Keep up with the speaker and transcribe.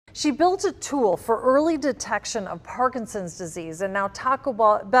She built a tool for early detection of Parkinson's disease, and now Taco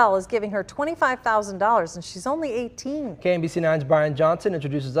Bell is giving her $25,000, and she's only 18. KMBC 9's Brian Johnson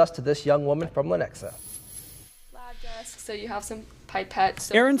introduces us to this young woman from Lenexa. Lab desk, so you have some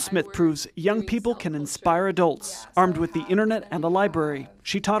pipettes. Erin Smith proves young people can inspire adults. Armed with the internet and a library,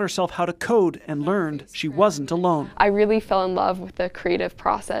 she taught herself how to code and learned she wasn't alone. I really fell in love with the creative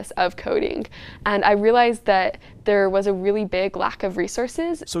process of coding, and I realized that there was a really big lack of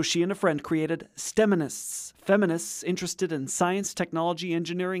resources. So she and a friend created STEMinists, feminists interested in science, technology,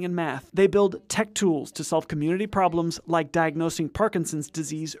 engineering, and math. They build tech tools to solve community problems like diagnosing Parkinson's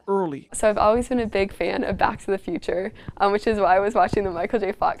disease early. So I've always been a big fan of Back to the Future, which is why I was watching the Michael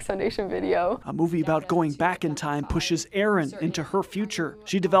J. Fox Foundation video. A movie about going back in time pushes Erin into her future.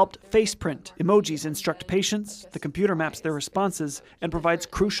 She developed FacePrint. Emojis instruct patients, the computer maps their responses, and provides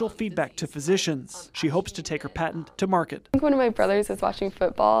crucial feedback to physicians. She hopes to take her patent to market. I think one of my brothers was watching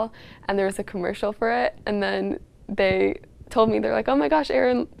football, and there was a commercial for it, and then they told me, they're like, oh my gosh,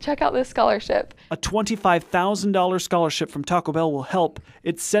 Erin, check out this scholarship. A $25,000 scholarship from Taco Bell will help.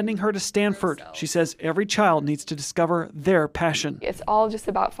 It's sending her to Stanford. She says every child needs to discover their passion. It's all just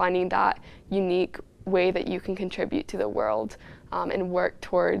about finding that unique way that you can contribute to the world and work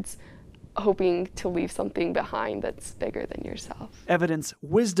towards hoping to leave something behind that's bigger than yourself. Evidence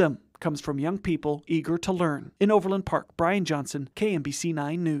wisdom comes from young people eager to learn. In Overland Park, Brian Johnson, KMBC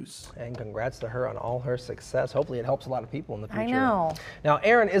 9 News. And congrats to her on all her success. Hopefully it helps a lot of people in the future. I know. Now,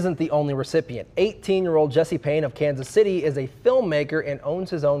 Erin isn't the only recipient. 18-year-old Jesse Payne of Kansas City is a filmmaker and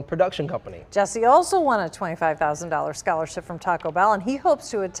owns his own production company. Jesse also won a $25,000 scholarship from Taco Bell, and he hopes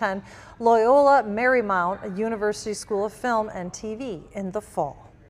to attend Loyola Marymount University School of Film and TV in the fall.